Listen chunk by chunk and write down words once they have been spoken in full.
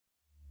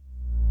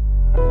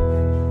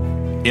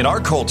In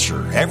our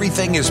culture,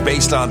 everything is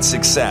based on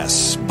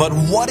success. But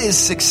what is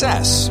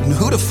success? And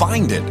who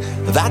defined it?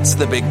 That's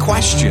the big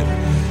question.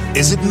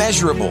 Is it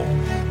measurable?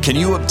 Can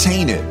you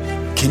obtain it?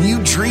 Can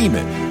you dream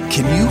it?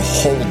 Can you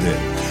hold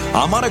it?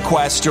 I'm on a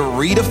quest to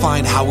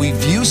redefine how we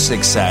view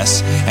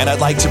success, and I'd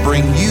like to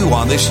bring you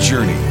on this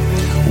journey.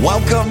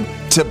 Welcome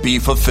to Be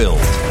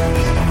Fulfilled.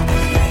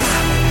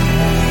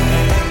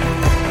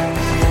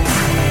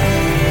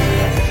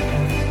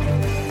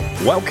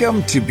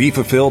 Welcome to Be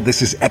Fulfilled.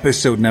 This is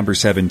episode number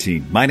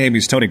 17. My name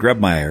is Tony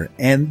Grebmeier,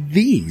 and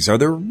these are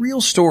the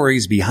real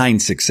stories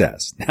behind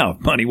success. Now, if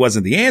money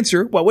wasn't the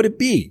answer, what would it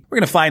be? We're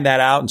going to find that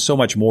out and so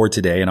much more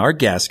today, and our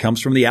guest comes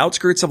from the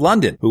outskirts of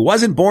London, who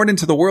wasn't born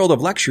into the world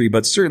of luxury,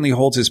 but certainly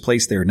holds his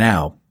place there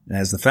now.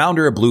 As the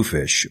founder of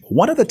Bluefish,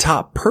 one of the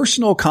top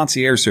personal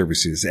concierge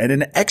services and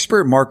an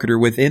expert marketer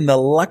within the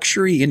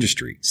luxury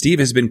industry, Steve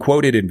has been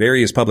quoted in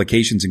various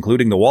publications,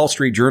 including the Wall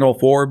Street Journal,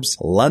 Forbes,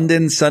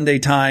 London Sunday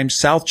Times,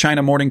 South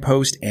China Morning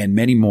Post, and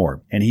many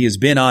more. And he has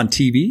been on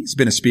TV. He's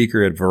been a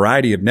speaker at a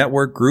variety of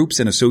network groups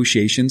and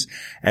associations,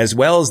 as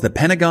well as the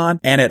Pentagon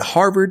and at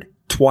Harvard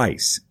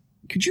twice.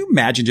 Could you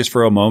imagine just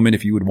for a moment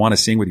if you would want to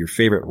sing with your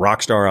favorite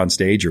rock star on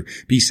stage, or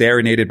be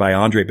serenaded by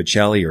Andre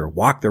Bocelli, or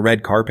walk the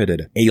red carpet at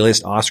an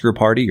A-list Oscar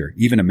party, or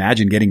even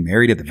imagine getting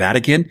married at the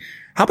Vatican?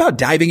 How about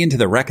diving into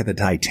the wreck of the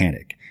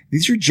Titanic?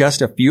 These are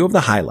just a few of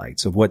the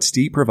highlights of what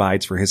Steve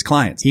provides for his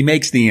clients. He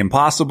makes the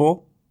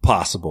impossible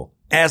possible.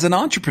 As an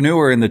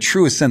entrepreneur in the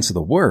truest sense of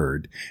the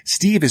word,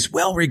 Steve is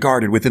well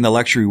regarded within the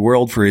luxury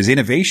world for his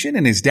innovation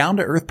and his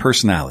down-to-earth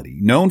personality,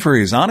 known for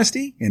his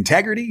honesty,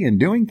 integrity, and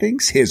doing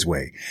things his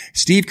way.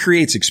 Steve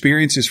creates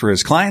experiences for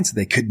his clients that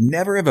they could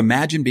never have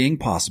imagined being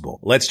possible.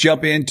 Let's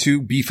jump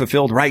into Be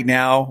Fulfilled right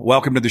now.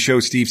 Welcome to the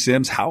show, Steve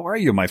Sims. How are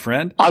you, my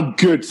friend? I'm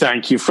good,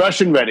 thank you. Fresh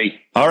and ready.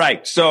 All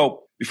right.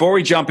 So before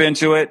we jump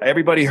into it,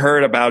 everybody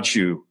heard about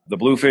you,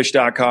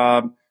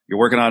 thebluefish.com. You're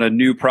working on a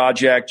new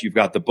project. You've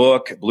got the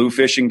book,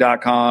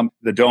 bluefishing.com,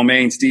 the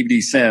domain, Steve D.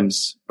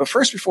 Sims. But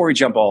first, before we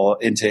jump all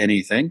into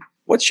anything,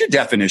 what's your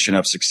definition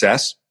of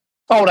success?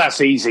 Oh, that's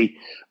easy.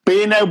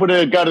 Being able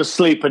to go to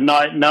sleep at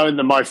night knowing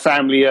that my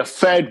family are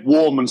fed,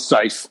 warm, and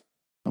safe.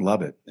 I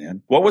love it,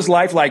 man. What was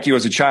life like you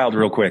as a child,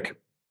 real quick?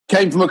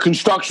 Came from a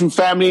construction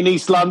family in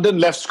East London,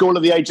 left school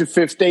at the age of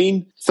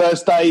 15.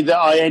 First day that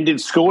I ended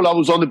school, I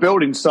was on the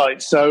building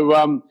site.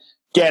 So,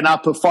 getting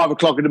up at 5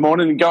 o'clock in the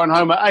morning and going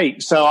home at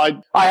 8. So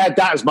I had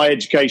that as my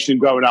education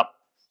growing up.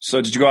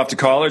 So did you go off to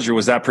college, or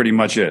was that pretty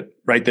much it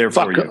right there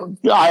for you?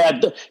 Do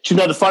you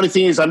know, the funny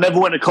thing is I never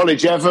went to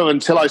college ever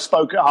until I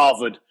spoke at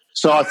Harvard.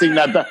 So I think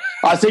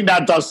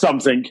that does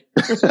something.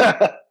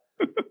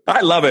 I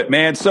love it,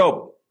 man.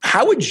 So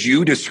how would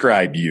you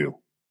describe you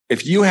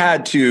if you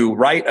had to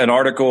write an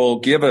article,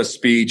 give a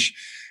speech,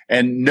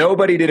 and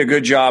nobody did a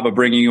good job of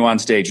bringing you on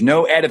stage,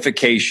 no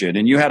edification,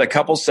 and you had a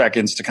couple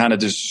seconds to kind of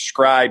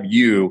describe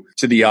you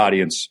to the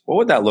audience? What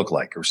would that look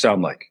like or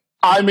sound like?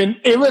 I'm an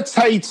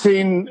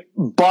irritating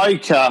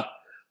biker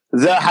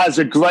that has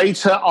a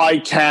greater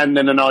ICANN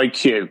than an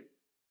IQ.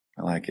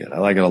 I like it. I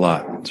like it a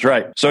lot. That's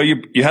right. So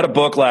you had a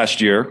book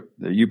last year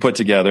that you put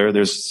together.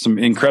 There's some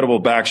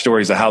incredible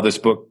backstories of how this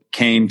book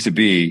came to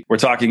be. We're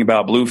talking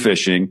about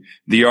Bluefishing,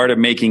 the art of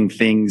making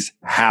things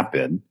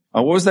happen.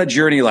 What was that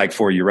journey like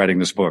for you writing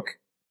this book?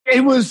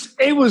 It was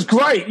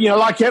great. You know,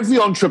 like every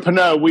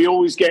entrepreneur, we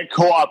always get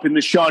caught up in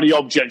the shiny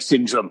object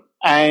syndrome.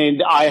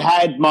 And I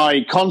had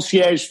my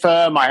concierge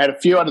firm. I had a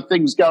few other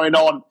things going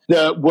on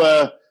that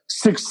were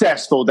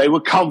successful. They were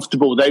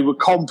comfortable. They were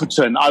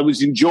competent. I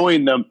was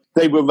enjoying them.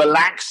 They were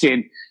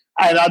relaxing.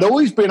 And I'd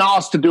always been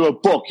asked to do a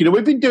book. You know,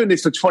 we've been doing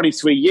this for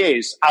 23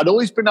 years. I'd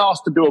always been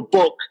asked to do a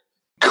book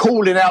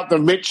calling out the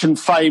rich and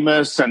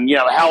famous and, you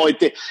know, how I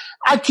did.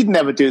 I could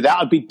never do that.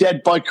 I'd be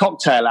dead by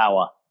cocktail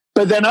hour.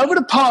 But then over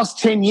the past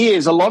 10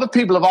 years, a lot of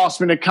people have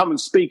asked me to come and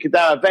speak at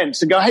their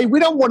events and go, hey, we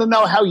don't want to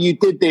know how you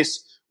did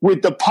this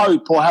with the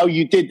Pope or how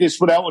you did this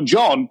with Elton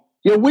John.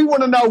 You know, we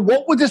want to know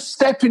what were the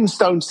stepping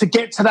stones to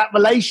get to that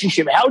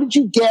relationship? How did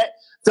you get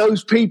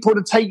those people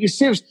to take you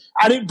serious?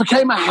 And it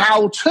became a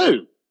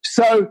how-to.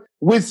 So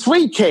with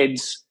 3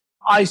 kids,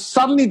 I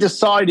suddenly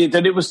decided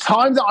that it was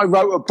time that I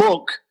wrote a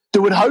book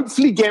that would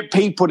hopefully get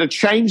people to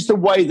change the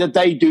way that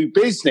they do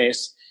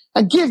business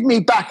and give me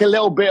back a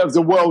little bit of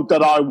the world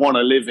that I want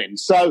to live in.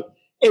 So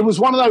it was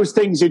one of those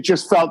things that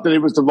just felt that it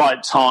was the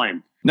right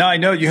time. Now, I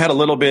know you had a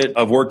little bit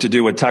of work to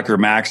do with Tucker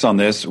Max on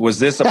this. Was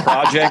this a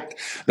project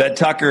that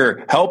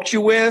Tucker helped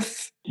you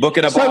with? Book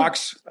in a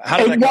box? How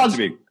did that come to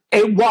be?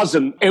 It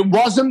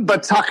wasn't,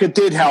 but Tucker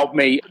did help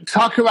me.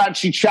 Tucker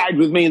actually chatted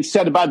with me and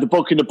said about the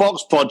Book in the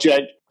Box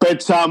project,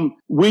 but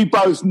we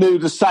both knew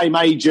the same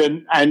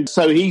agent. And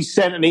so he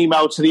sent an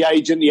email to the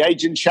agent. The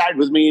agent chatted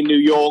with me in New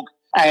York.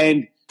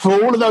 And for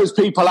all of those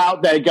people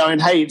out there going,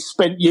 hey, it's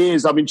spent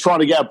years, I've been trying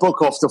to get a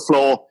book off the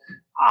floor,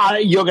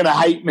 you're going to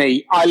hate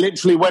me. I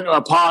literally went to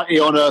a party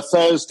on a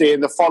Thursday,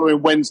 and the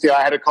following Wednesday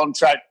I had a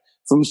contract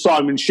from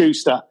Simon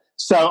Schuster.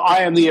 So I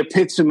am the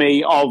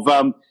epitome of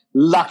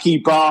lucky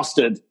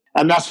bastard.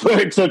 And that's where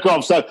it took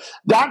off. So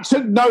that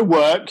took no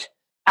work.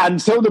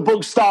 until the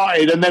book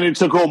started, and then it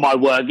took all my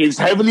work. It's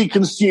heavily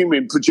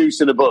consuming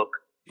producing a book.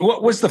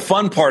 What was the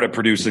fun part of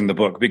producing the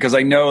book? Because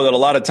I know that a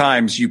lot of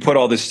times you put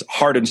all this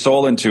heart and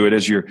soul into it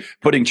as you're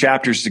putting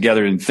chapters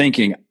together and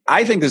thinking.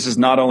 I think this is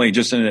not only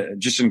just an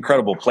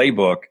incredible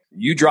playbook.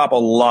 You drop a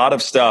lot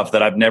of stuff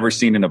that I've never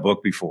seen in a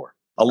book before.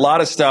 A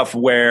lot of stuff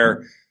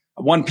where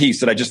one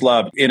piece that I just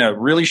loved, in a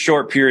really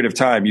short period of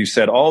time, you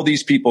said all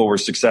these people were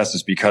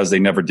successes because they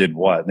never did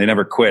what? They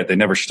never quit. They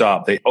never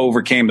stopped. They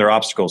overcame their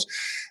obstacles.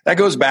 That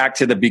goes back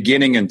to the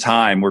beginning in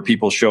time where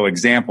people show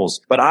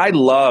examples. But I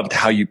loved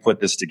how you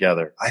put this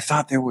together. I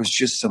thought there was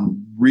just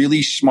some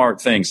really smart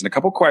things and a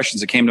couple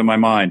questions that came to my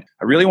mind.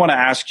 I really want to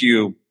ask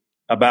you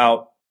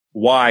about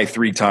why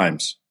 3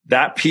 times.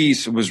 That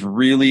piece was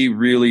really,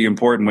 really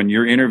important when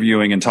you're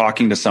interviewing and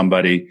talking to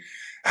somebody.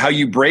 How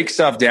you break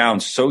stuff down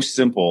so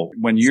simple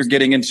when you're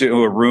getting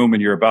into a room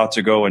and you're about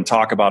to go and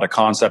talk about a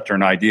concept or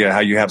an idea,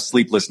 how you have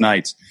sleepless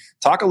nights.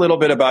 Talk a little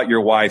bit about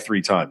your why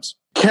 3 times.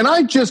 Can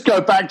I just go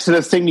back to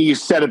the thing that you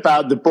said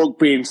about the book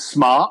being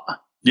smart?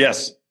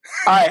 Yes.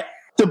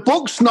 The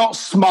book's not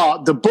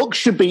smart. The book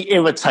should be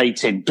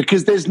irritating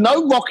because there's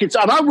no rockets.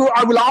 And I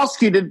will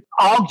ask you to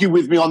argue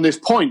with me on this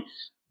point.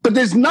 But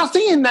there's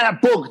nothing in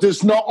that book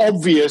that's not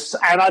obvious.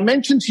 And I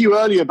mentioned to you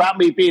earlier about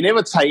me being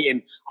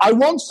irritating. I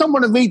want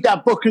someone to read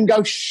that book and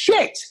go,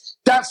 shit,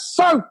 that's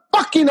so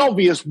fucking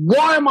obvious.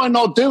 Why am I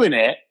not doing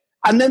it?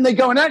 And then they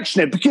go and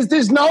action it because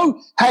there's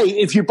no, hey,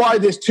 if you buy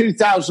this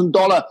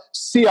 $2,000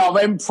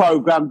 CRM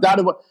program,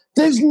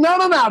 there's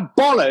none of that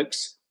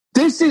bollocks.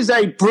 This is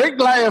a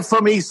bricklayer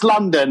from East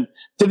London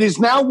that is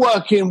now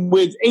working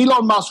with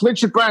Elon Musk,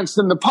 Richard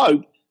Branson, and the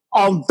Pope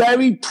on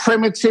very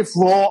primitive,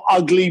 raw,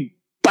 ugly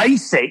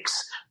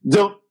basics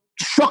that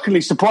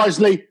shockingly,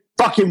 surprisingly,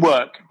 fucking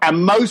work.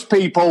 And most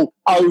people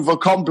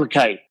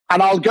overcomplicate.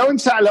 And I'll go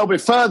into that a little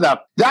bit further.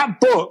 That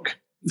book,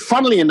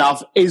 funnily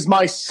enough, is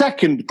my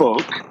second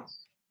book.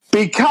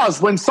 Because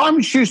when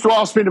Simon Schuster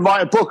asked me to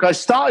write a book, I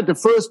started the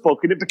first book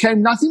and it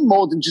became nothing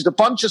more than just a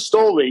bunch of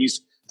stories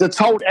that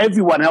told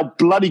everyone how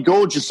bloody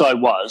gorgeous I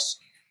was.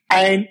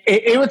 And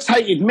it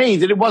irritated me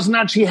that it wasn't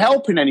actually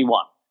helping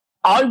anyone.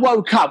 I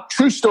woke up,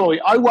 true story,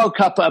 I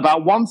woke up at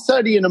about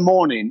 1:30 in the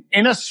morning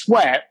in a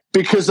sweat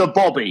because of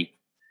Bobby.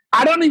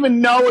 I don't even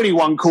know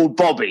anyone called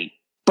Bobby,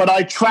 but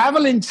I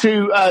travel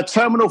into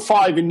Terminal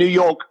 5 in New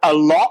York a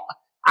lot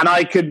and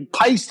I could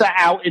pace that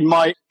out in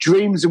my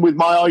dreams and with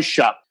my eyes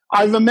shut.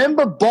 I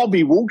remember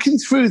Bobby walking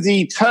through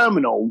the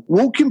terminal,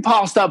 walking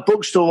past that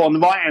bookstore on the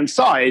right-hand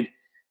side,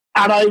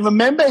 and I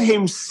remember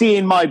him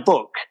seeing my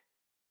book.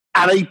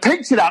 And he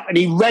picked it up and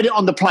he read it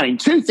on the plane.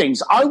 2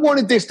 things. I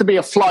wanted this to be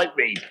a flight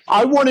read.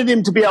 I wanted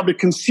him to be able to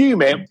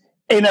consume it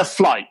in a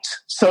flight.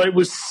 So it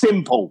was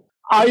simple.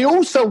 I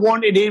also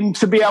wanted him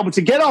to be able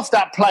to get off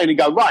that plane and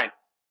go, right,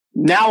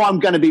 now I'm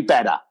going to be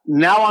better.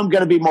 Now I'm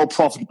going to be more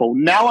profitable.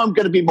 Now I'm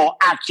going to be more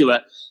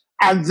accurate.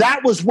 And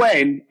that was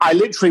when I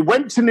literally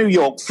went to New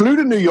York, flew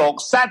to New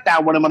York, sat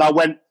down with him, and I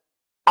went,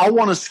 I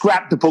want to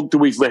scrap the book that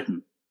we've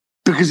written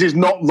because it's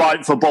not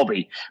right for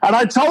Bobby. And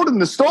I told him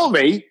the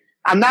story,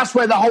 and that's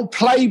where the whole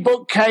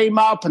playbook came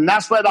up, and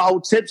that's where the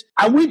whole tips.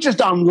 And we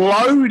just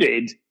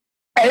unloaded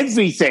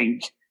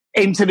everything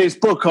into this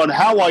book on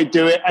how I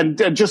do it and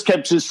just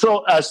kept it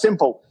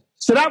simple.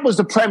 So that was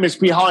the premise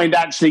behind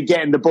actually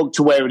getting the book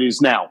to where it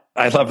is now.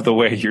 I love the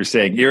way you're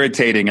saying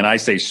irritating and I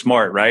say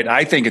smart, right?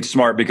 I think it's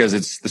smart because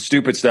it's the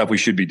stupid stuff we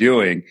should be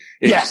doing.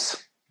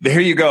 Yes. Here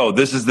you go.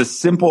 This is the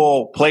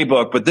simple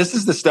playbook, but this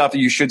is the stuff that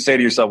you should say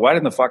to yourself, why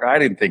didn't the fuck I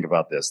didn't think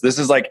about this? This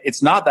is like,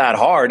 it's not that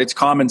hard. It's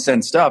common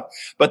sense stuff.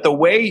 But the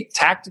way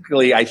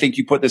tactically I think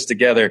you put this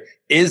together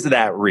is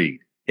that read.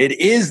 It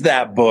is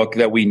that book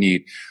that we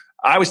need.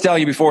 I was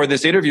telling you before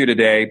this interview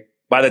today,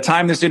 by the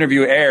time this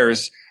interview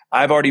airs,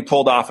 I've already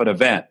pulled off an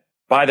event.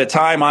 By the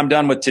time I'm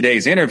done with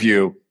today's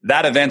interview,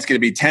 that event's going to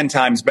be 10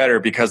 times better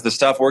because the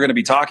stuff we're going to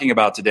be talking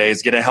about today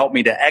is going to help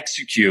me to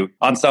execute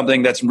on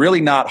something that's really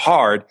not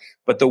hard,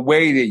 but the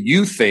way that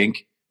you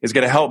think is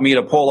going to help me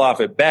to pull off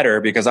it better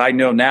because I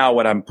know now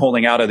what I'm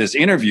pulling out of this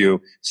interview,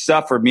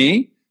 stuff for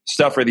me,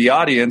 stuff for the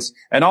audience,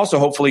 and also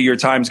hopefully your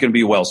time's going to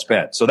be well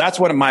spent. So that's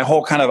what my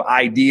whole kind of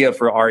idea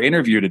for our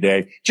interview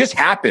today just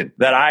happened,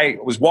 that I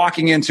was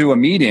walking into a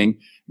meeting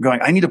going,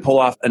 I need to pull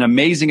off an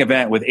amazing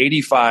event with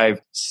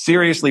 85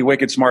 seriously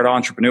wicked smart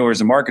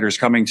entrepreneurs and marketers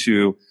coming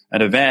to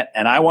an event.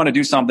 And I want to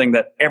do something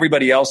that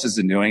everybody else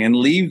isn't doing and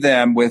leave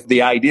them with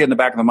the idea in the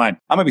back of the mind.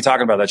 I'm going to be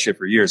talking about that shit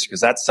for years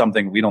because that's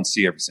something we don't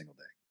see every single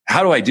day.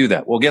 How do I do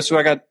that? Well, guess who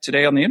I got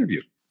today on the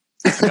interview?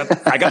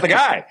 I got the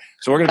guy.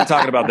 So we're going to be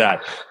talking about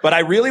that. But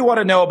I really want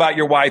to know about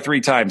your why 3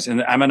 times.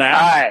 And I'm going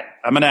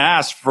to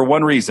ask for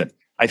one reason.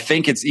 I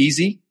think it's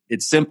easy,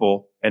 it's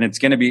simple, and it's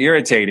going to be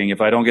irritating if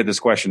I don't get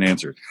this question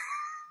answered.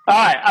 All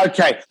right,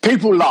 okay.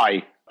 People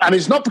lie. And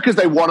it's not because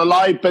they want to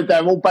lie, but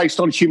they're all based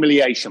on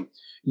humiliation.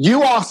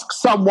 You ask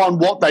someone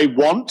what they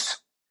want,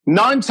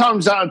 9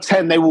 times out of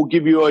 10, they will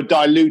give you a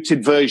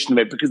diluted version of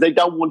it because they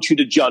don't want you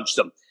to judge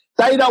them.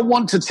 They don't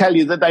want to tell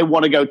you that they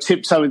want to go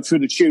tiptoeing through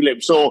the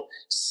tulips or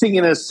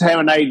singing a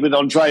serenade with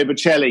Andrea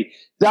Bocelli.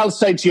 they'll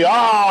say to you,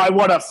 I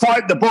want to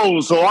fight the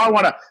bulls, or I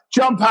want to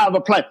jump out of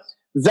a plane.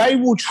 They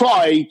will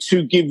try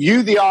to give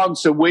you the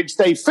answer which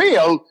they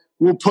feel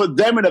will put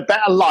them in a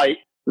better light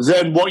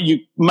than what you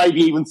maybe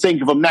even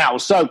think of them now.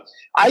 So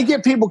I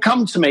get people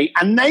come to me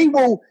and they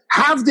will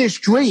have this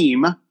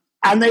dream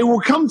and they will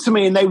come to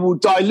me and they will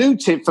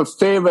dilute it for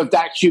fear of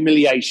that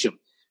humiliation.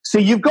 So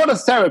you've got to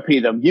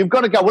therapy them. You've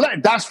got to go, well,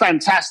 that's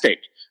fantastic.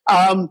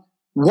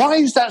 Why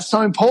is that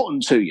so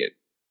important to you?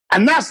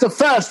 And that's the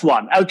first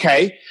one.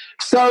 Okay.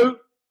 So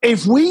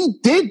if we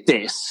did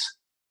this,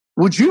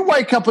 would you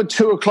wake up at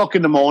 2:00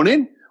 in the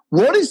morning?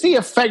 What is the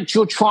effect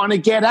you're trying to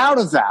get out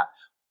of that?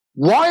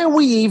 Why are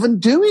we even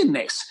doing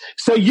this?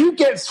 So you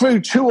get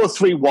through 2 or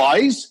 3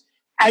 whys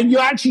and you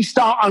actually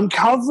start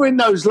uncovering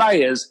those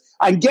layers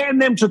and getting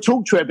them to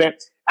talk to you a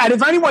bit. And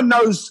if anyone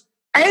knows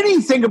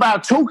anything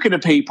about talking to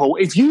people,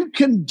 if you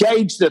can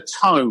gauge the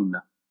tone,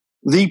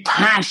 the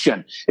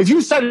passion, if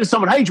you say to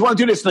someone, hey, do you want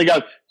to do this? And they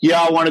go,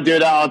 yeah, I want to do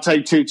that. I'll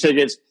take 2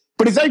 tickets.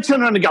 But if they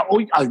turn around and go,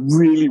 oh, I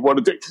really want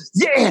to do it.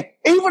 Yeah,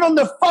 even on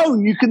the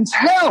phone, you can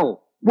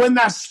tell when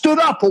they're stood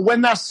up or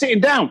when they're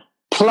sitting down.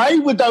 Play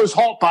with those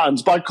hot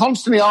buttons by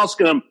constantly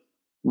asking them,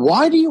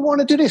 why do you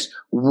want to do this?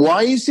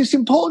 Why is this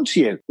important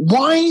to you?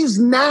 Why is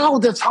now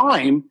the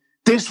time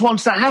this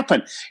wants to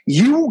happen?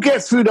 You will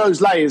get through those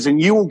layers and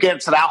you will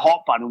get to that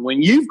hot button.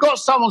 When you've got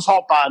someone's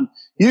hot button,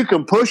 you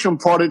can push and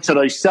prod it till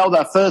they sell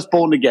their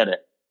firstborn to get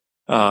it.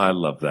 Oh, I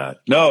love that.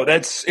 No,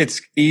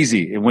 it's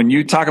easy. When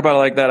you talk about it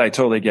like that, I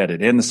totally get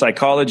it. In the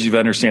psychology of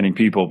understanding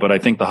people, but I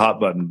think the hot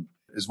button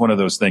is one of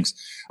those things.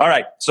 All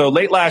right. So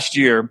late last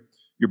year,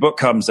 your book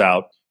comes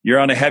out. You're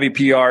on a heavy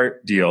PR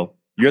deal.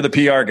 You're the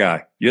PR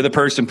guy. You're the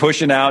person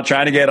pushing out,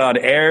 trying to get on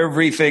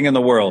everything in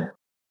the world.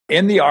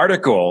 In the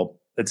article,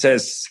 it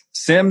says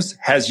Sims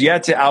has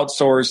yet to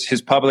outsource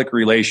his public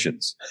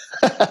relations.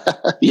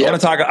 Yeah.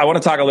 I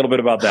want to talk a little bit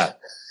about that.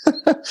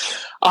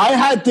 I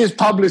had this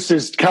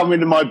publicist come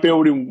into my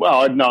building,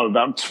 I don't know,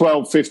 about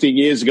 12, 15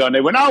 years ago, and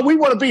they went, we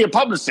want to be a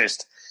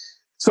publicist.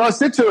 So I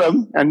said to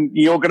them, and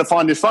you're going to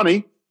find this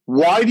funny,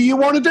 why do you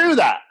want to do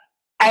that?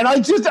 And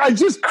I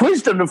just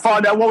quizzed them to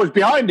find out what was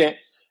behind it.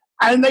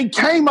 And they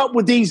came up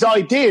with these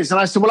ideas. And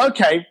I said, well,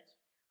 okay,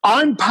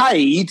 I'm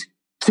paid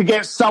to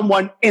get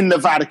someone in the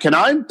Vatican.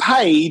 I'm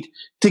paid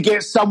to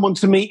get someone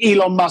to meet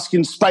Elon Musk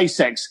in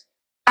SpaceX.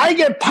 I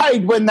get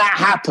paid when that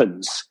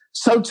happens.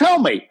 So tell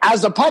me,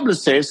 as a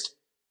publicist,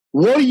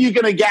 what are you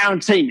going to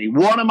guarantee me?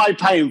 What am I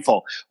paying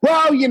for?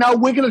 Well,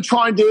 we're going to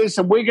try and do this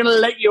and we're going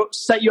to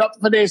set you up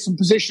for this and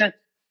position it.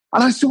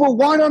 And I said, well,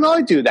 why don't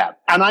I do that?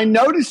 And I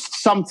noticed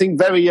something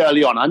very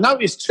early on. I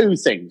noticed 2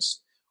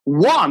 things.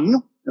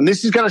 One, and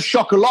this is going to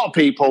shock a lot of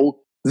people,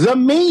 the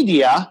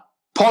media,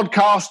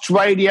 podcasts,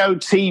 radio,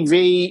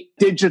 TV,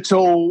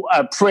 digital,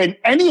 print,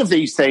 any of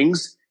these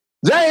things,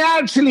 they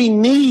actually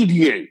need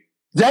you.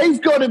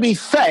 They've got to be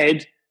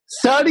fed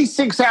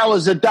 36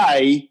 hours a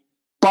day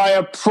by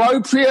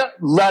appropriate,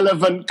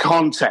 relevant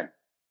content.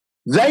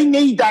 They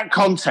need that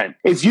content.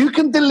 If you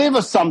can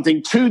deliver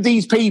something to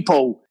these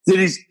people that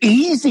is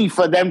easy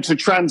for them to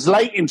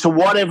translate into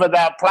whatever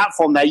their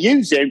platform they're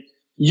using,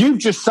 you've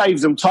just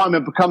saved them time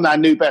and become their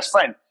new best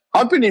friend.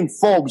 I've been in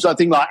Forbes, I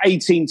think, like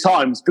 18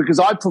 times because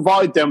I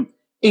provide them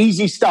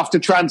easy stuff to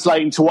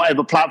translate into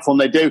whatever platform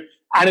they do,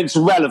 and it's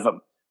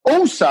relevant.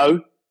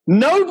 Also,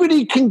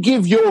 nobody can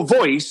give your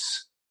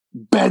voice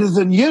better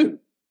than you.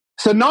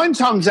 So 9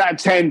 times out of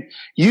 10,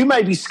 you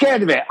may be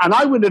scared of it. And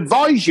I would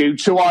advise you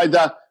to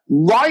either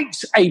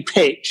write a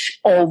pitch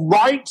or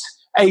write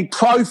a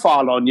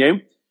profile on you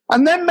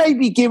and then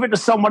maybe give it to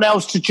someone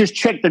else to just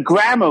check the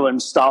grammar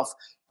and stuff,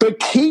 but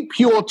keep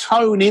your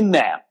tone in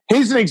there.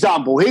 Here's an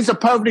example. Here's a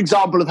perfect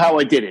example of how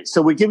I did it.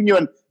 So we're giving you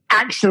an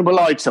actionable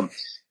item.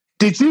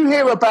 Did you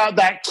hear about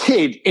that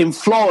kid in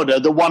Florida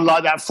that won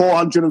like that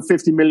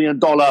 $450 million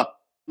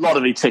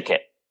lottery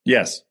ticket?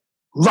 Yes.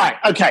 Right.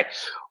 Okay.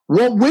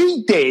 What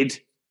we did,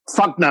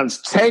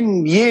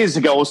 10 years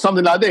ago or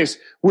something like this,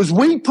 was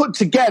we put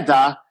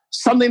together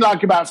something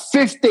like about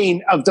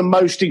 15 of the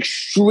most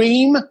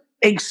extreme,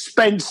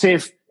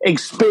 expensive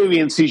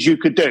experiences you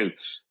could do.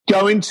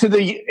 Going to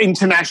the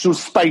International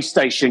Space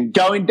Station,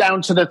 going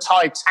down to the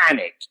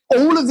Titanic,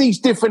 all of these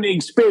different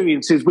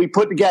experiences we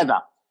put together.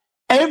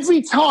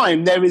 Every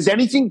time there is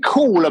anything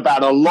cool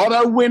about a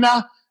lotto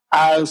winner,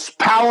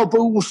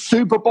 Powerball,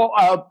 Super Bowl,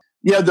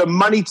 the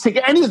money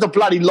ticket, any of the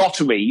bloody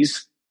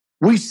lotteries,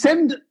 we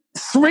send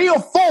 3 or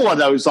 4 of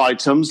those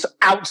items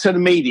out to the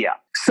media.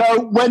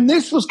 So when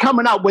this was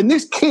coming up, when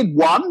this kid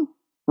won,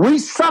 we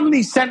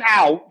suddenly sent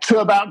out to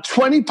about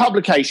 20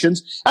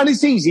 publications, and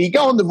it's easy. You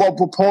go on the Rob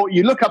Report,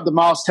 you look up the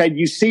masthead,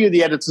 you see who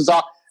the editors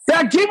are.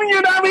 They're giving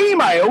you their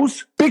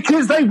emails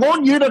because they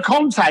want you to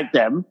contact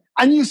them,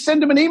 and you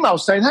send them an email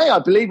saying, hey, I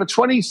believe a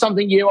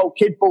 20-something-year-old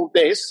kid bought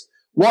this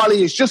while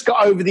he has just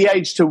got over the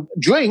age to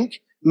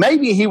drink.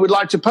 Maybe he would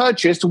like to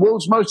purchase the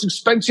world's most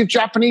expensive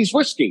Japanese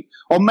whiskey,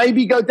 or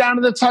maybe go down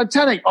to the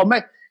Titanic, or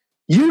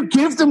you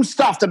give them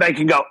stuff that they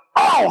can go,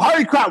 oh,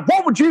 holy crap,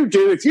 what would you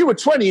do if you were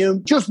 20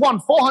 and just won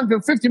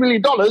 $450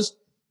 million?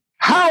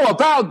 How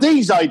about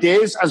these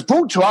ideas as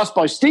brought to us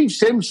by Steve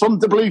Sims from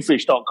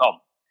thebluefish.com?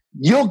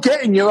 You're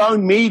getting your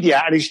own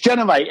media and it's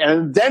generating.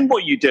 And then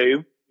what you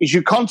do is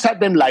you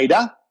contact them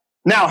later.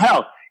 Now,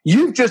 hell,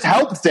 you've just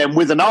helped them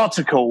with an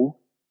article,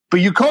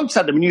 but you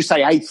contact them and you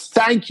say, hey,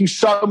 thank you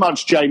so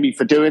much, Jamie,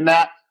 for doing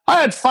that.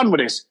 I had fun with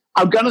this.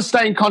 I'm going to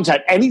stay in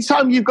contact.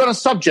 Anytime you've got a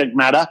subject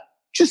matter,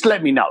 just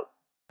let me know.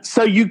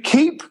 So you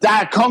keep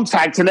that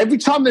contact, and every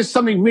time there's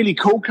something really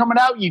cool coming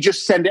out, you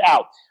just send it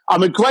out.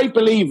 I'm a great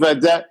believer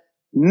that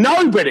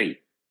nobody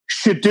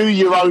should do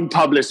your own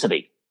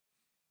publicity.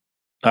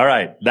 All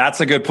right. That's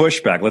a good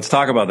pushback. Let's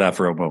talk about that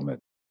for a moment.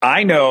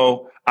 I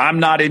know I'm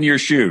not in your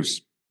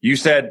shoes. You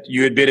said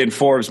you had been in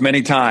Forbes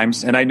many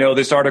times, and I know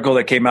this article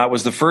that came out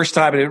was the first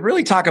time, and it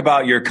really talked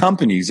about your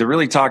companies. It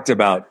really talked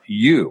about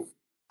you.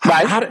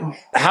 Right.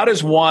 How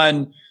does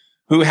one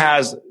who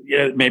has,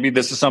 maybe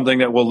this is something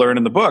that we'll learn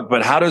in the book,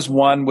 but how does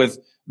one with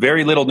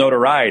very little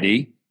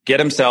notoriety get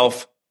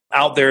himself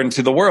out there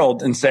into the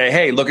world and say,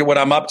 hey, look at what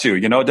I'm up to?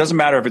 You know, it doesn't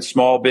matter if it's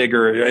small, big,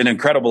 or an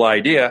incredible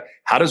idea.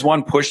 How does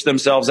one push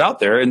themselves out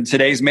there in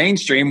today's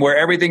mainstream where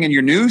everything in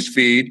your news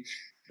feed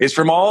is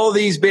from all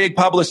these big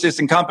publicists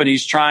and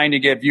companies trying to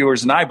get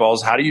viewers and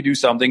eyeballs? How do you do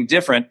something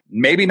different?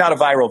 Maybe not a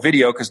viral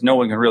video because no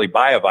one can really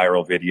buy a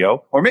viral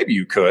video, or maybe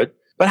you could.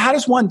 But how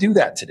does one do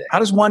that today? How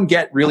does one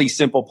get really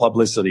simple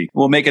publicity?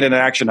 We'll make it an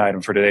action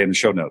item for today in the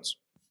show notes.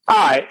 All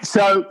right.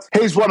 So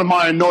here's one of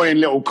my annoying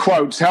little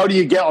quotes. How do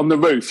you get on the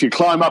roof? You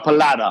climb up a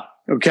ladder.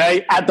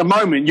 Okay. At the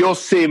moment, you're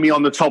seeing me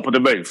on the top of the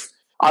roof.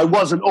 I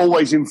wasn't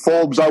always in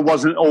Forbes. I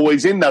wasn't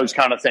always in those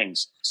kind of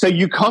things. So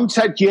you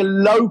contact your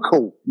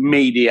local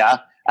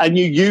media and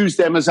you use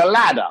them as a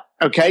ladder.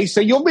 Okay.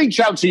 So you'll reach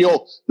out to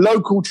your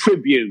local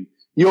Tribune.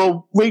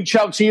 You'll reach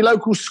out to your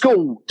local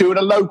school doing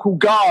a local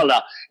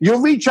gala.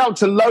 You'll reach out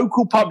to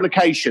local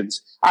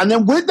publications. And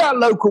then with that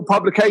local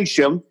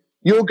publication,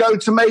 you'll go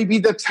to maybe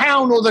the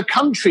town or the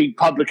county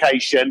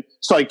publication,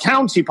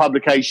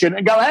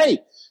 and go, hey,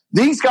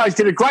 these guys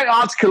did a great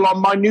article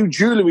on my new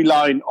jewelry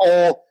line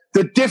or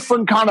the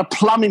different kind of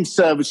plumbing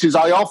services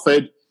I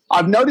offered.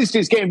 I've noticed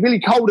it's getting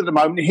really cold at the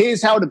moment.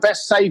 Here's how to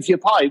best save your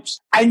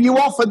pipes. And you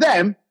offer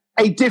them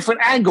a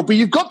different angle, but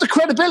you've got the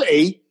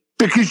credibility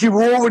because you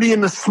were already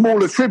in the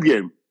smaller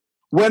Tribune.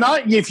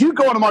 If you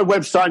go onto my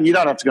website, and you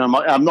don't have to go on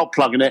I'm not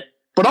plugging it,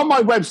 but on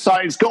my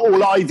website, it's got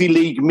all Ivy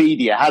League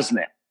media, hasn't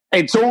it?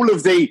 It's all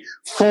of the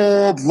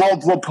Forbes,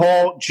 Robb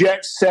Report,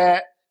 Jet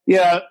Set,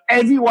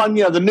 everyone,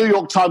 the New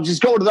York Times, it's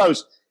got all of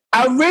those.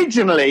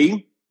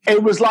 Originally,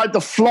 it was like the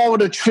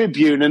Florida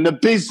Tribune and the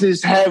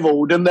Business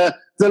Herald and the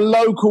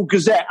local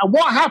Gazette. And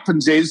what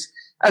happens is,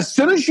 as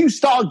soon as you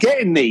start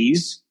getting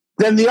these,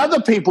 then the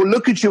other people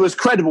look at you as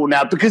credible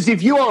now, because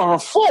if you are a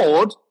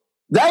fraud,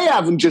 they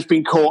haven't just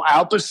been caught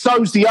out, but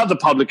so's the other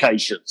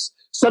publications.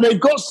 So they've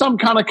got some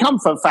kind of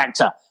comfort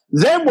factor.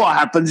 Then what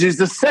happens is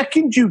the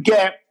second you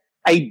get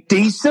a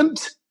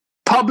decent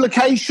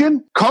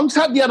publication,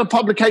 contact the other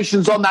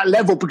publications on that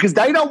level because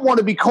they don't want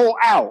to be caught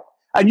out.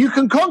 And you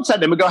can contact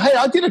them and go, hey,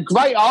 I did a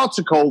great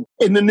article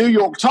in the New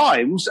York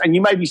Times, and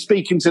you may be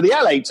speaking to the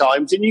LA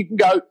Times, and you can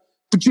go,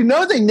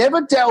 but they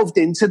never delved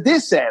into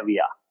this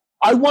area.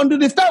 I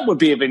wondered if that would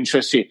be of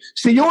interest to you.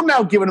 So you're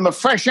now giving them a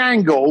fresh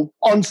angle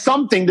on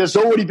something that's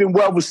already been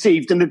well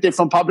received in a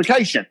different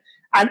publication.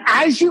 And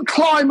as you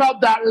climb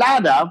up that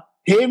ladder,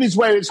 here is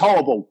where it's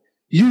horrible.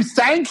 You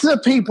thank the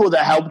people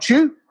that helped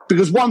you,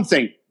 because one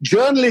thing,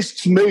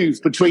 journalists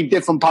move between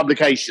different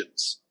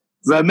publications.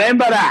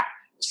 Remember that.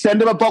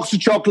 Send them a box of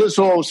chocolates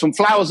or some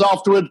flowers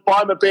afterwards, buy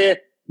them a beer.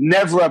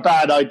 Never a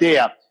bad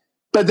idea.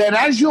 But then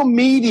as your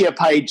media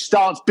page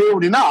starts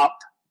building up,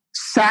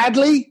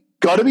 sadly,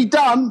 got to be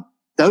done,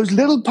 those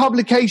little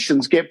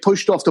publications get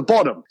pushed off the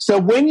bottom. So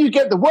when you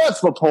get the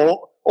Worth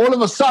Report, all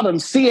of a sudden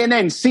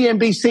CNN,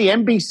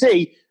 CNBC,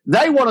 NBC,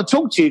 they want to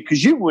talk to you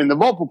because you were in the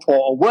Robb Report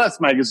or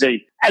Worth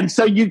magazine. And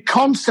so you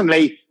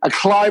constantly are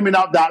climbing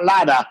up that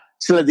ladder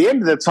till at the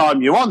end of the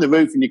time you're on the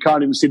roof and you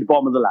can't even see the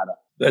bottom of the ladder.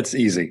 That's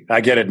easy.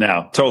 I get it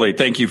now. Totally.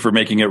 Thank you for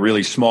making it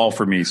really small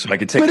for me so I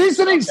could take. But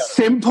isn't it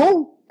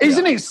simple?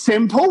 Isn't it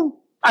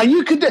simple? And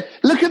you could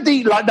look at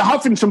the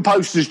Huffington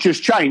Post has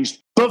just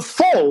changed, but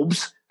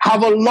Forbes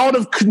have a lot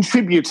of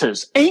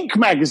contributors. Inc.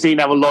 magazine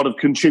have a lot of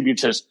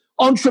contributors.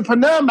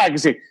 Entrepreneur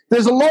magazine.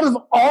 There's a lot of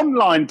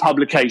online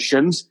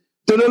publications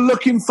that are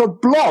looking for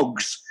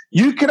blogs.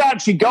 You could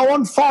actually go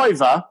on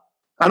Fiverr,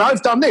 and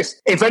I've done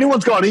this. If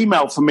anyone's got an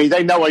email from me,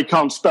 they know I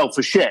can't spell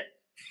for shit.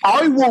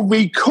 I will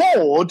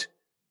record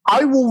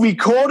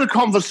a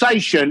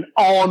conversation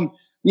on,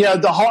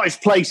 the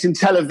hottest place in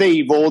Tel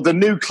Aviv or the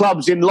new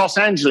clubs in Los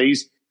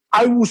Angeles.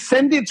 I will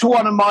send it to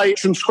one of my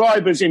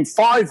subscribers in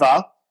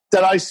Fiverr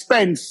that I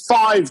spend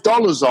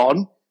 $5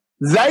 on.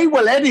 They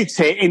will edit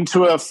it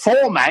into a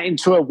format,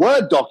 into a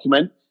Word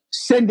document,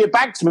 send it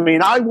back to me,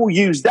 and I will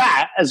use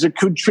that as a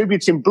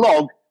contributing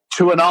blog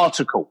to an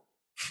article.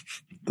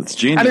 That's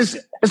genius.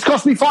 And it's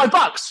cost me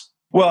 $5.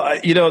 Well,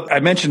 I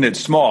mentioned it's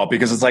small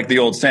because it's like the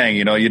old saying,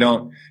 you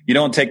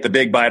don't take the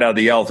big bite out of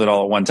the elephant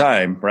all at one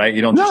time, right?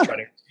 You don't just try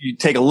to, you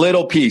take a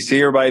little piece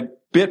here by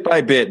bit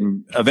by bit,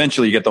 and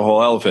eventually you get the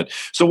whole elephant.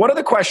 So one of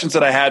the questions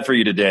that I had for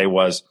you today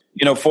was,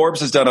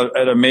 Forbes has done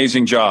an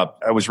amazing job.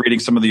 I was reading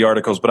some of the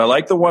articles, but I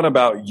like the one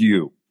about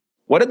you.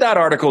 What did that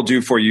article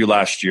do for you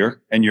last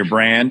year and your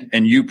brand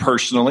and you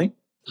personally?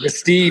 The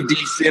Steve D.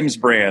 Sims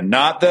brand,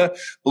 not the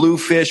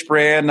Bluefish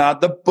brand,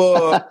 not the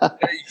book, the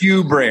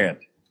you brand.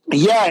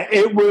 Yeah,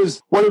 it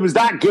was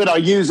that good. I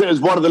use it as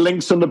one of the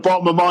links on the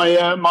bottom of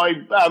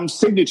my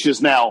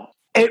signatures now.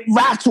 It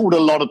rattled a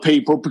lot of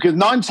people because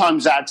 9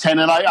 times out of 10,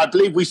 and I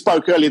believe we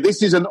spoke earlier,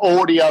 this is an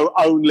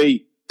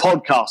audio-only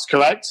podcast,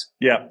 correct?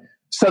 Yeah.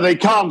 So they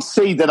can't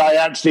see that I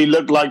actually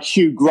look like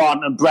Hugh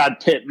Grant and Brad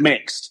Pitt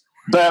mixed.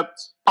 But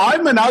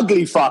I'm an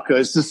ugly fucker.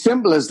 It's as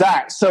simple as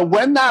that. So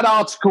when that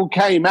article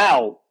came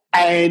out,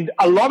 and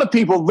a lot of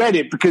people read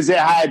it because it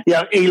had,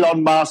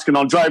 Elon Musk and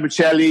Andrea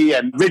Bocelli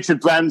and Richard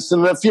Branson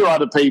and a few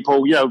other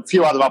people, a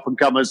few other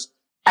up-and-comers.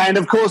 And,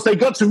 of course, they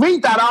got to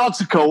read that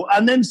article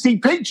and then see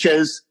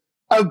pictures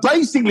of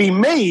basically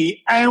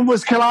me and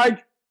was kind of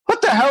like,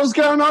 what the hell's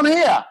going on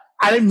here?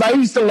 And it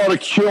raised a lot of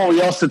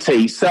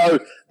curiosity. So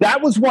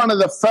that was one of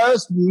the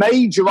first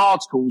major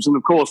articles. And,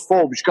 of course,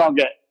 Forbes can't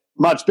get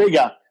much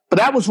bigger. But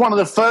that was one of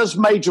the first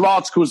major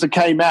articles that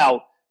came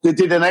out that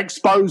did an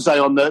expose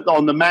on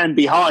the man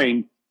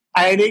behind.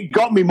 And it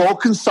got me more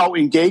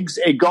consulting gigs.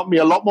 It got me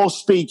a lot more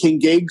speaking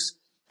gigs.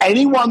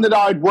 Anyone that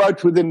I'd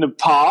worked with in the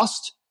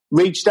past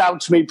reached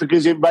out to me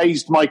because it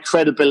raised my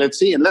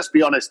credibility. And let's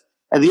be honest,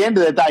 at the end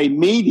of the day,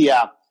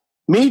 media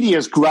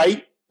is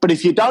great. But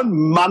if you don't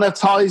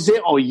monetize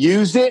it or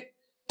use it,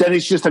 then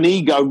it's just an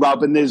ego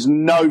rub and there's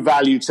no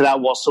value to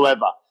that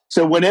whatsoever.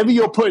 So whenever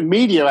you're putting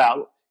media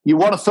out, you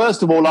want to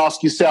first of all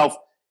ask yourself,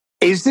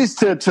 is this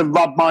to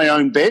rub my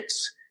own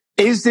bits?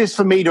 Is this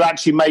for me to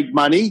actually make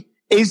money?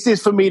 Is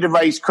this for me to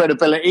raise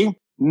credibility?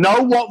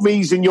 Know what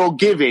reason you're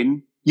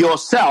giving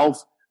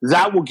yourself.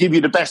 That will give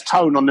you the best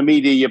tone on the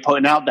media you're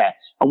putting out there.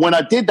 And when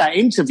I did that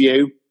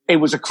interview, it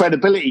was a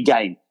credibility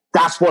game.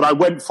 That's what I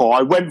went for.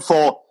 I went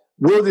for,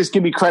 will this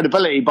give me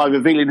credibility by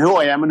revealing who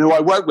I am and who I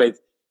work with?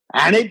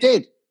 And it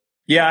did.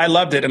 Yeah, I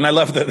loved it. And I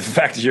love the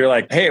fact that you're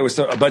like, hey, it was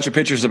a bunch of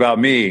pictures about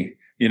me,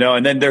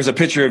 and then there's a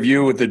picture of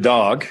you with the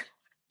dog.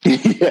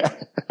 Yeah.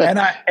 And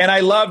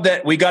I love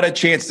that we got a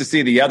chance to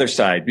see the other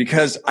side,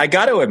 because I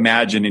got to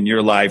imagine in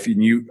your life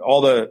and all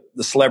the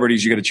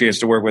celebrities you get a chance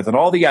to work with and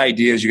all the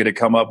ideas you get to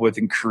come up with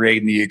and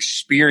create and the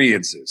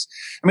experiences.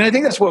 I mean, I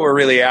think that's what we're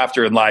really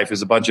after in life,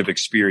 is a bunch of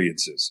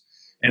experiences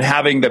and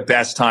having the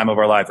best time of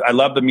our life. I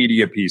love the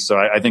media piece. So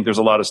I think there's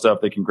a lot of stuff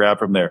they can grab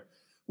from there.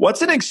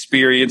 What's an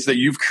experience that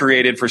you've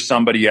created for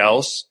somebody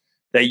else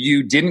that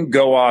you didn't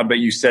go on, but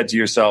you said to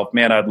yourself,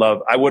 man,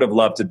 I would have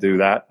loved to do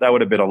that. That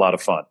would have been a lot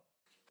of fun.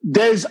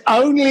 There's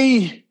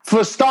only,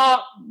 for a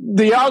start,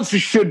 the answer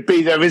should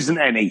be there isn't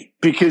any,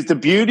 because the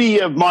beauty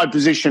of my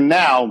position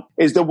now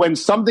is that when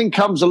something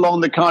comes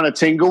along that kind of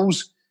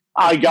tingles,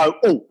 I go,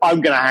 oh,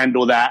 I'm going to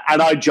handle that.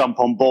 And I jump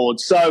on board.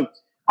 So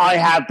I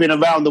have been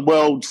around the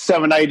world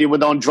 780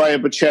 with Andrea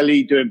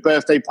Bocelli, doing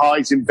birthday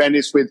parties in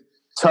Venice with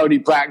Tony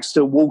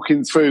Braxton,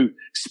 walking through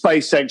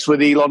SpaceX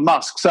with Elon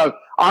Musk. So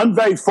I'm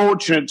very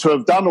fortunate to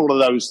have done all of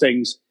those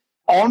things.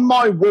 On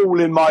my wall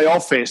in my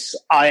office,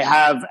 I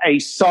have a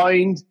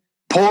signed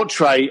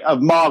portrait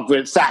of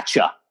Margaret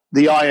Thatcher,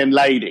 the Iron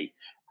Lady.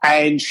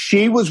 And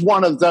she was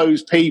one of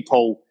those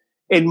people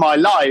in my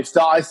life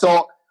that I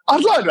thought,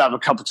 I'd like to have a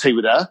cup of tea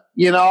with her.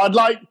 I'd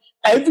like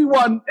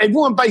everyone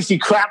basically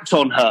crapped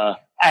on her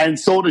and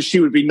thought that she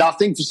would be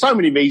nothing for so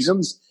many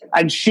reasons.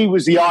 And she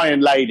was the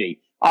Iron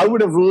Lady. I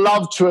would have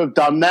loved to have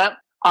done that.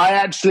 I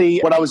actually,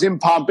 when I was in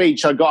Palm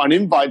Beach, I got an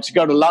invite to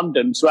go to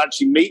London to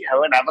actually meet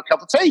her and have a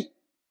cup of tea.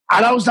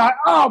 And I was like,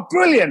 oh,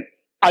 brilliant.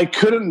 I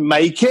couldn't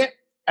make it.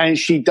 And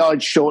she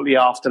died shortly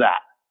after that.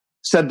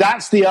 So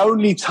that's the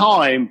only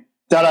time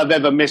that I've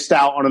ever missed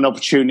out on an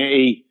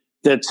opportunity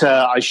that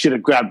I should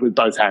have grabbed with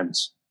both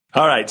hands.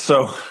 All right.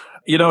 So,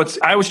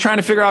 I was trying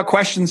to figure out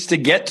questions to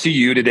get to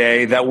you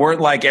today that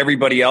weren't like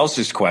everybody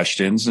else's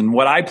questions. And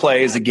what I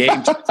play is a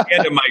game to the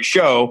end of my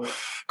show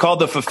called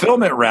the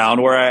Fulfillment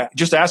Round, where I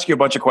just ask you a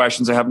bunch of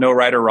questions. I have no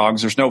right or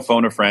wrongs. There's no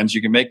phone or friends.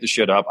 You can make the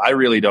shit up. I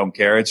really don't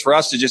care. It's for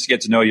us to just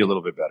get to know you a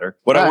little bit better.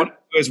 What I want to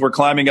do is we're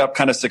climbing up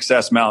kind of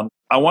Success Mountain.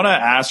 I want to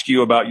ask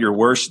you about your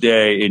worst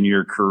day in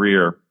your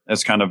career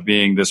as kind of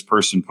being this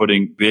person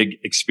putting big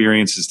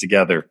experiences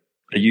together.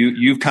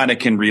 You kind of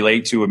can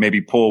relate to and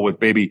maybe pull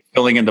with maybe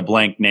filling in the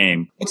blank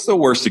name. What's the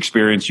worst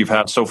experience you've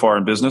had so far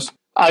in business?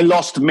 I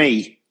lost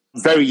me.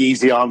 Very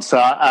easy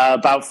answer.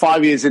 About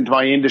 5 years into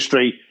my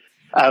industry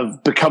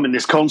of becoming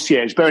this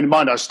concierge. Bearing in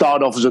mind, I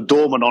started off as a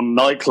doorman on a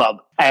nightclub.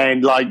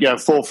 And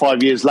 4 or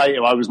 5 years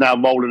later, I was now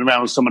rolling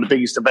around some of the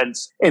biggest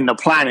events in the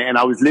planet. And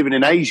I was living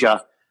in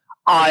Asia.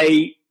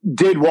 I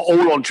did what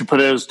all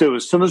entrepreneurs do.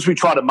 As soon as we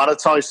try to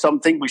monetize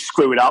something, we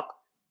screw it up.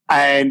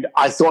 And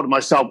I thought to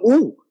myself,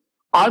 ooh,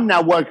 I'm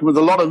now working with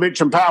a lot of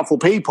rich and powerful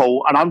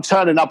people, and I'm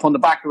turning up on the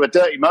back of a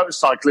dirty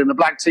motorcycle in a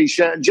black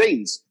T-shirt and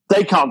jeans.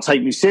 They can't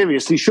take me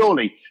seriously,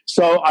 surely.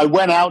 So I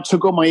went out,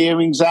 took all my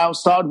earrings out,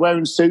 started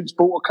wearing suits,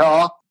 bought a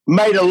car,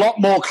 made a lot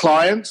more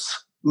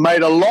clients,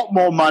 made a lot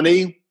more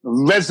money,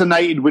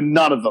 resonated with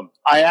none of them.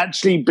 I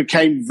actually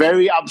became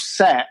very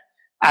upset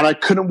and I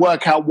couldn't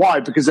work out why,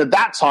 because at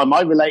that time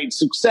I related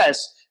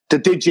success to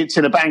digits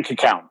in a bank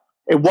account.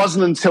 It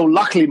wasn't until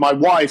luckily my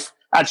wife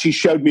actually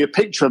showed me a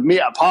picture of me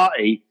at a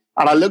party,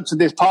 and I looked at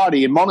this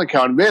party in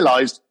Monaco and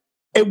realized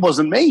it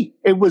wasn't me.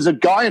 It was a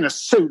guy in a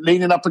suit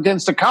leaning up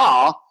against a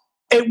car.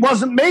 It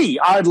wasn't me.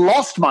 I had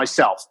lost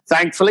myself.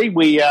 Thankfully,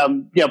 we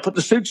put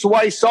the suits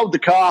away, sold the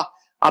car.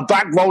 I'm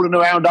back rolling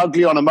around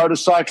ugly on a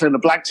motorcycle in a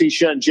black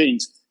T-shirt and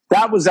jeans.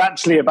 That was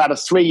actually about a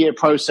 3-year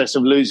process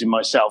of losing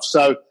myself.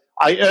 So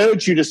I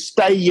urge you to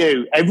stay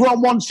you.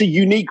 Everyone wants a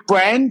unique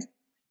brand.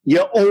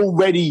 You're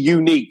already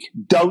unique.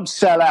 Don't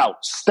sell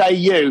out. Stay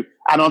you.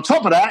 And on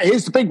top of that,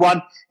 here's the big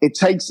one. It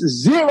takes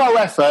 0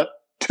 effort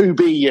to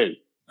be you.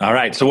 All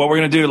right. So what we're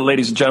going to do,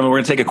 ladies and gentlemen, we're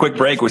going to take a quick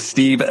break with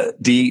Steve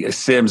D.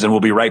 Sims, and we'll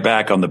be right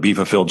back on the Be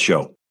Fulfilled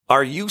Show.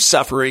 Are you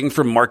suffering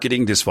from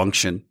marketing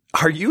dysfunction?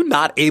 Are you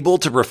not able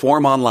to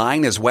perform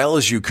online as well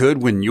as you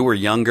could when you were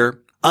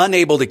younger?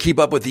 Unable to keep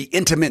up with the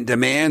intimate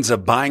demands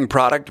of buying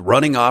product,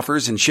 running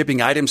offers, and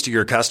shipping items to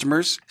your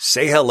customers?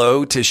 Say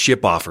hello to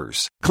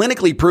ShipOffers.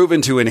 Clinically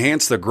proven to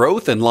enhance the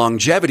growth and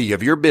longevity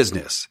of your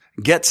business.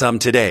 Get some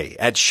today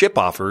at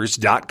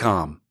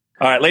shipoffers.com.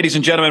 All right, ladies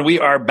and gentlemen, we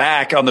are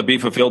back on the Be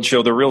Fulfilled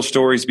Show, the real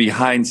stories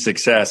behind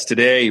success.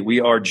 Today, we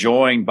are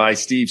joined by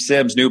Steve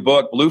Sims' new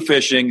book,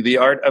 Bluefishing, The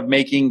Art of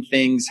Making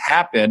Things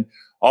Happen.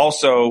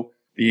 Also,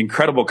 the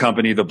incredible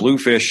company,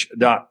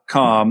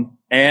 thebluefish.com.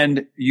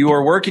 And you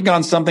are working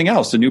on something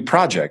else, a new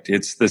project.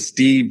 It's the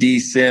Steve D.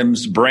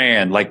 Sims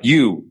brand, like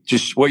you,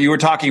 just what you were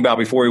talking about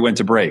before we went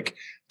to break.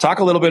 Talk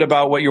a little bit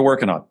about what you're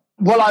working on.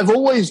 Well, I've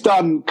always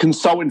done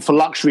consulting for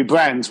luxury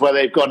brands where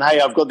they've gone,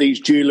 hey, I've got these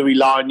jewelry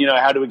line,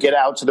 how do we get it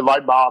out to the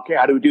right market?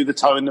 How do we do the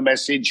tone, the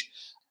message?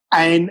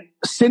 And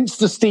since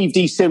the Steve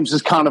D. Sims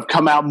has kind of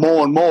come out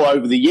more and more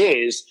over the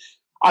years,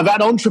 I've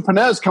had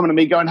entrepreneurs coming to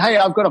me going, hey,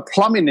 I've got a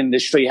plumbing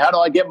industry. How do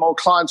I get more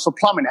clients for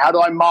plumbing? How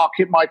do I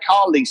market my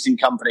car leasing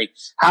company?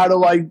 How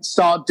do I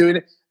start doing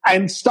it?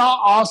 And start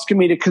asking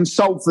me to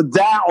consult for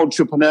their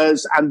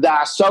entrepreneurs and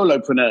their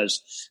solopreneurs.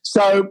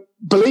 So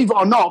believe it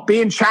or not,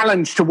 being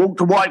challenged to walk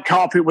the white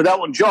carpet with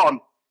Elton John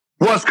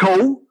was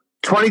cool.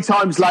 20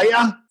 times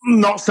later,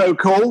 not so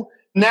cool.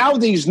 Now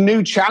these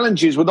new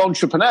challenges with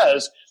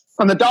entrepreneurs,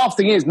 and the daft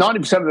thing is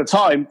 90% of the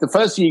time, the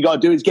first thing you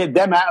got to do is get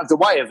them out of the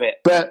way of it.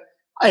 But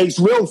it's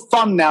real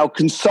fun now,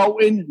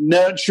 consulting,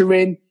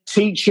 nurturing,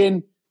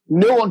 teaching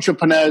new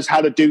entrepreneurs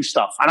how to do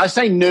stuff. And I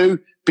say new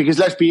because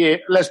let's be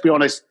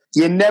honest,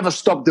 you never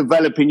stop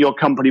developing your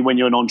company when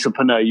you're an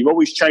entrepreneur. You're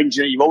always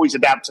changing it. You're always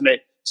adapting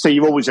it. So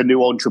you're always a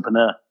new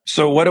entrepreneur.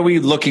 So what are we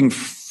looking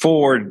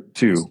forward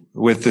to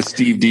with the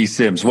Steve D.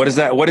 Sims? What does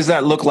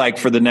that look like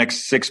for the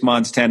next 6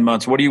 months, 10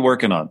 months? What are you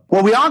working on?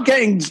 Well, we are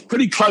getting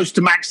pretty close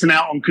to maxing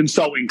out on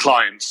consulting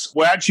clients.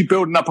 We're actually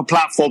building up a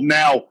platform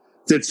now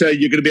that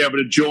you're going to be able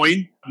to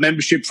join, a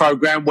membership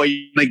program where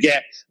you're going to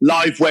get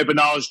live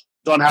webinars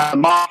on how to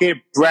market,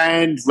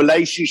 brand,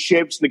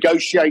 relationships,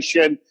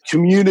 negotiation,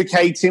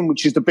 communicating,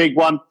 which is the big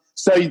one.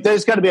 So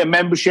there's going to be a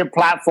membership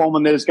platform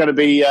and there's going to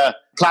be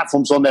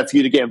platforms on there for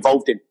you to get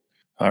involved in.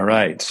 All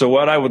right. So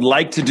what I would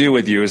like to do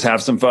with you is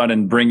have some fun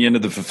and bring you into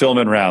the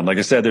fulfillment round. Like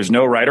I said, there's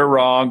no right or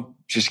wrong.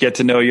 Just get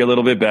to know you a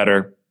little bit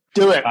better.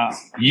 Do it.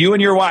 You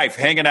and your wife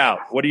hanging out.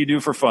 What do you do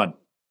for fun?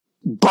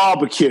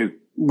 Barbecue.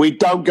 We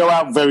don't go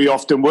out very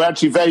often. We're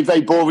actually very,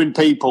 very boring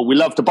people. We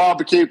love to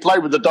barbecue, play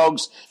with the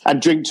dogs, and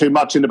drink too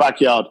much in the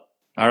backyard.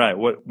 All right.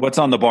 What's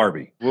on the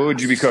Barbie? What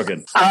would you be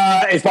cooking?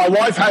 If my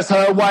wife has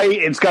her way,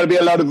 it's going to be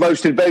a lot of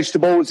roasted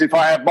vegetables. If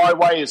I have my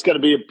way, it's going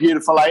to be a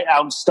beautiful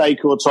 8-ounce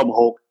steak or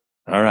tomahawk.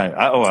 All right.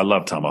 I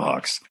love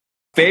tomahawks.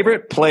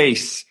 Favorite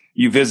place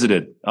you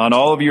visited on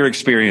all of your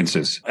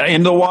experiences?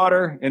 In the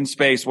water, in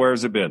space, where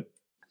has it been?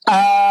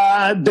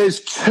 There's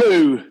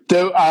two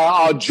that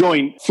are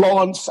joint,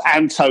 Florence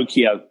and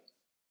Tokyo.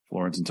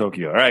 Florence and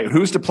Tokyo. All right.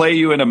 Who's to play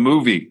you in a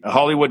movie?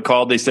 Hollywood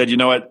called. They said, you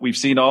know what? We've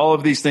seen all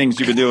of these things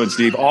you've been doing,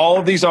 Steve. All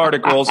of these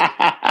articles,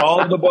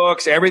 all of the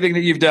books, everything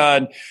that you've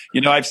done.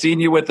 I've seen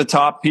you with the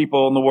top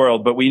people in the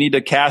world, but we need to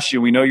cast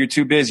you. We know you're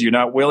too busy. You're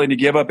not willing to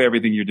give up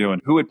everything you're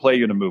doing. Who would play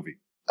you in a movie?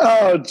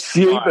 Oh,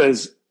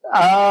 jeepers.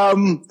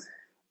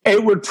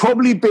 It would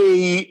probably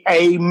be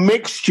a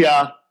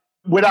mixture.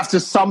 We'd have to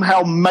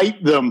somehow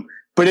make them,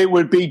 but it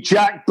would be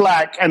Jack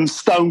Black and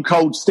Stone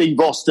Cold Steve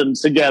Austin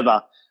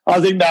together. I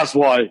think that's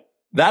why.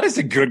 That is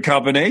a good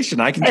combination.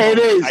 I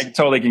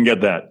totally can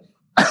get that.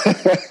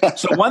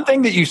 So one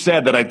thing that you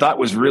said that I thought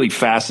was really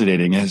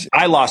fascinating is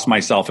I lost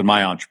myself in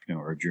my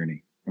entrepreneur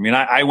journey. I mean,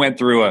 I went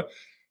through a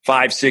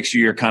 5-6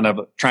 year kind of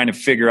trying to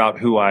figure out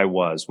who I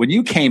was. When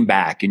you came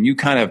back and you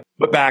kind of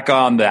put back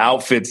on the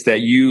outfits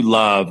that you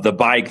love, the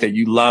bike that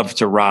you love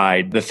to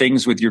ride, the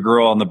things with your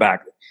girl on the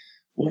back,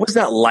 what was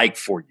that like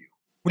for you?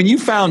 When you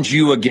found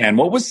you again,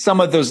 what was some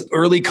of those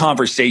early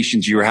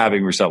conversations you were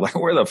having with yourself? Like,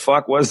 where the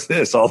fuck was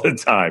this all the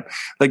time?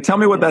 Like, tell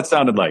me what that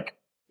sounded like.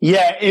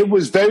 Yeah, it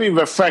was very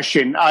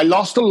refreshing. I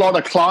lost a lot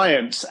of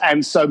clients,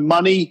 and so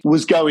money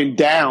was going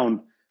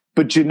down.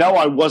 But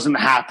I wasn't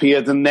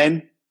happier than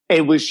then.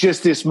 it was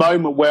just this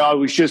moment where I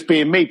was just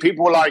being me.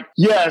 People were like,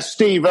 yeah,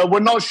 Steve, we're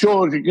not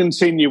sure to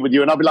continue with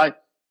you. And I'd be like,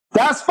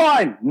 that's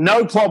fine.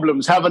 No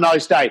problems. Have a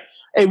nice day.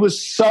 It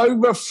was so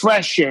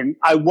refreshing.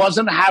 I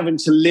wasn't having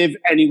to live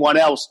anyone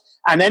else.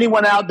 And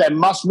anyone out there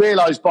must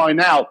realize by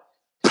now,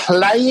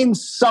 playing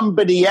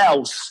somebody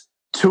else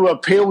to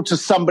appeal to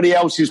somebody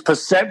else's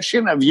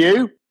perception of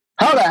you,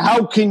 how the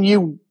hell can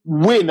you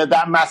win at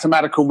that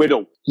mathematical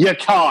riddle? You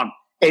can't.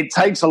 It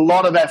takes a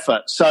lot of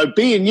effort. So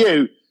being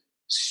you,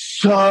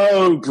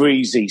 so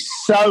breezy,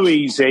 so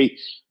easy,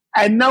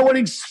 and no one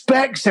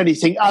expects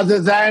anything other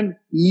than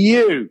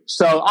you.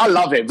 So I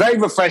love it. Very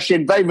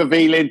refreshing, very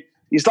revealing.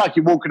 It's like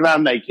you're walking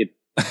around naked.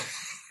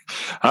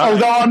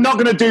 Although I'm not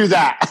going to do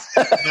that.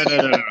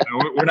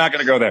 No. We're not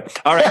going to go there.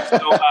 All right. So,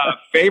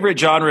 favorite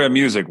genre of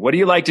music. What do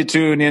you like to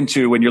tune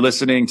into when you're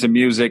listening to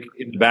music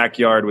in the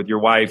backyard with your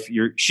wife?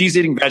 She's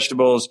eating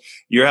vegetables.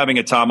 You're having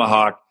a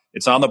tomahawk.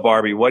 It's on the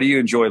Barbie. What do you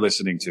enjoy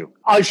listening to?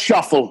 I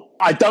shuffle.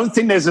 I don't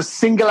think there's a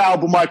single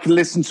album I can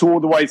listen to all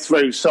the way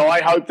through. So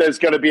I hope there's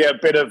going to be a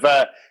bit of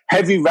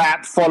heavy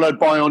rap followed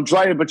by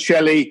Andrea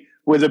Bocelli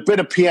with a bit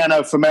of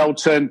piano from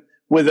Elton,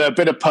 with a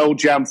bit of Pearl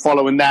Jam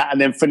following that,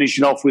 and then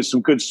finishing off with some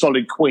good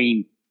solid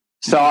Queen.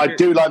 So I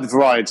do like the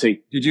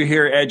variety. Did you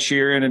hear Ed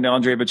Sheeran and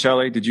Andrea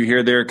Bocelli? Did you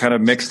hear their kind of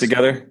mix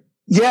together?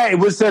 Yeah, it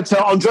was at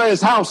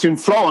Andrea's house in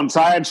Florence.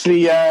 I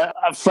actually, a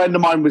friend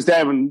of mine was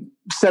there and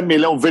sent me a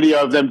little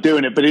video of them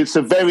doing it. But it's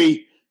a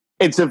very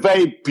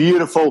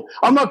beautiful.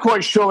 I'm not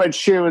quite sure Ed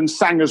Sheeran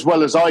sang as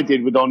well as I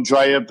did with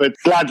Andrea, but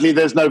gladly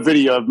there's no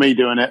video of me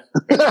doing it.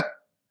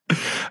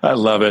 I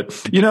love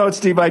it. You know,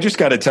 Steve, I just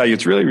got to tell you,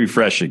 it's really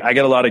refreshing. I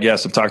get a lot of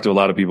guests. I've talked to a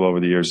lot of people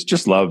over the years.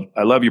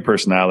 I love your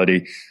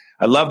personality.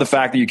 I love the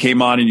fact that you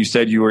came on and you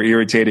said you were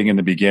irritating in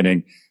the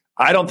beginning.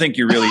 I don't think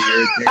you're really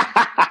irritating.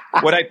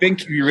 What I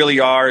think you really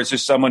are is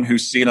just someone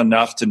who's seen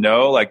enough to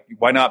know, like,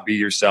 why not be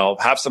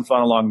yourself? Have some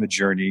fun along the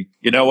journey.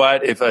 You know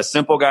what? If a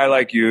simple guy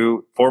like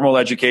you, formal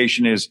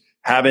education is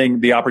having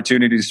the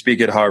opportunity to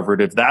speak at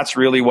Harvard, if that's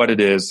really what it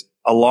is,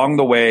 along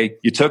the way,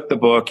 you took the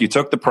book, you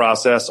took the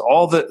process,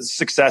 all the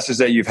successes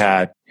that you've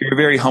had. You're a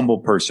very humble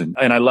person.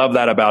 And I love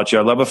that about you.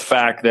 I love the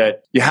fact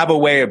that you have a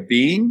way of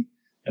being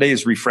that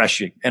is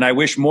refreshing. And I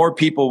wish more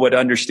people would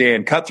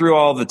understand, cut through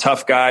all the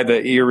tough guy,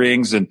 the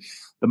earrings and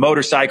the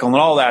motorcycle and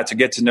all that to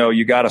get to know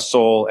you got a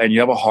soul and you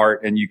have a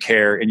heart and you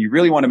care and you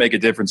really want to make a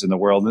difference in the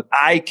world. And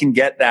I can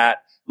get that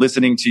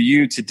listening to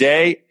you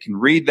today, can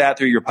read that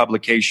through your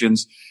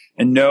publications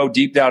and know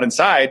deep down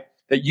inside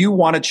that you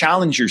want to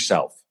challenge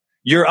yourself.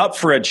 You're up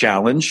for a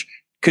challenge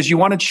because you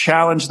want to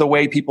challenge the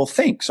way people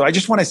think. So I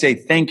just want to say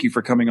thank you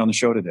for coming on the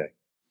show today.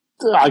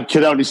 I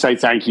could only say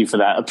thank you for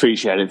that.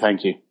 Appreciate it.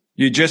 Thank you.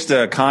 You're just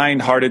a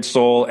kind-hearted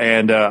soul,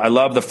 and I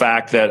love the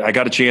fact that I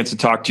got a chance to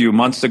talk to you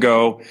months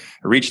ago.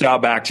 I reached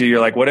out back to you. You're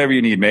like, whatever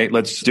you need, mate,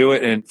 let's do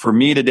it. And for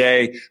me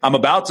today, I'm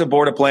about to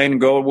board a plane and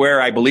go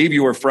where I believe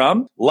you were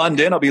from,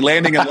 London. I'll be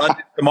landing in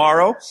London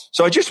tomorrow.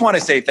 So I just want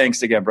to say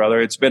thanks again, brother.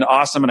 It's been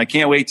awesome, and I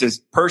can't wait to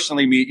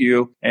personally meet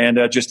you and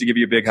just to give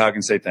you a big hug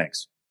and say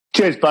thanks.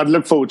 Cheers, bud.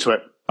 Look forward to it.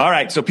 All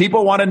right, so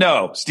people want to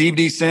know,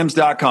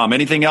 stevedsims.com.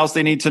 Anything else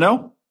they need to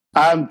know?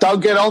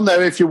 Don't get on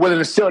there if you're willing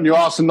to sit on your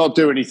ass and not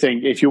do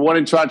anything. If you're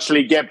wanting to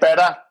actually get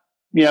better,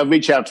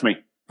 reach out to me.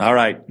 All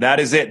right.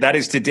 That is it. That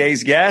is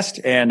today's guest.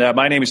 And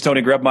my name is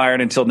Tony Grebmeier.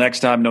 And until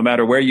next time, no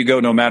matter where you go,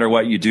 no matter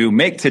what you do,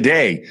 make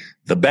today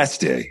the best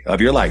day of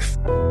your life.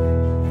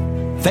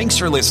 Thanks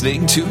for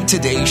listening to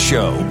today's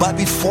show. But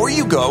before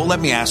you go, let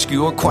me ask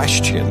you a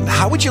question.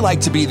 How would you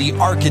like to be the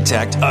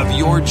architect of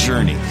your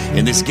journey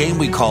in this game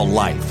we call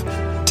life?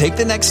 Take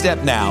the next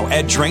step now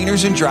at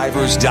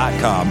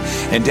trainersandrivers.com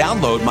and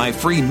download my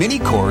free mini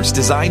course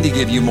designed to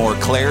give you more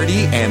clarity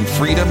and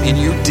freedom in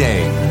your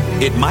day.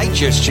 It might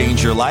just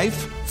change your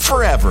life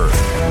forever.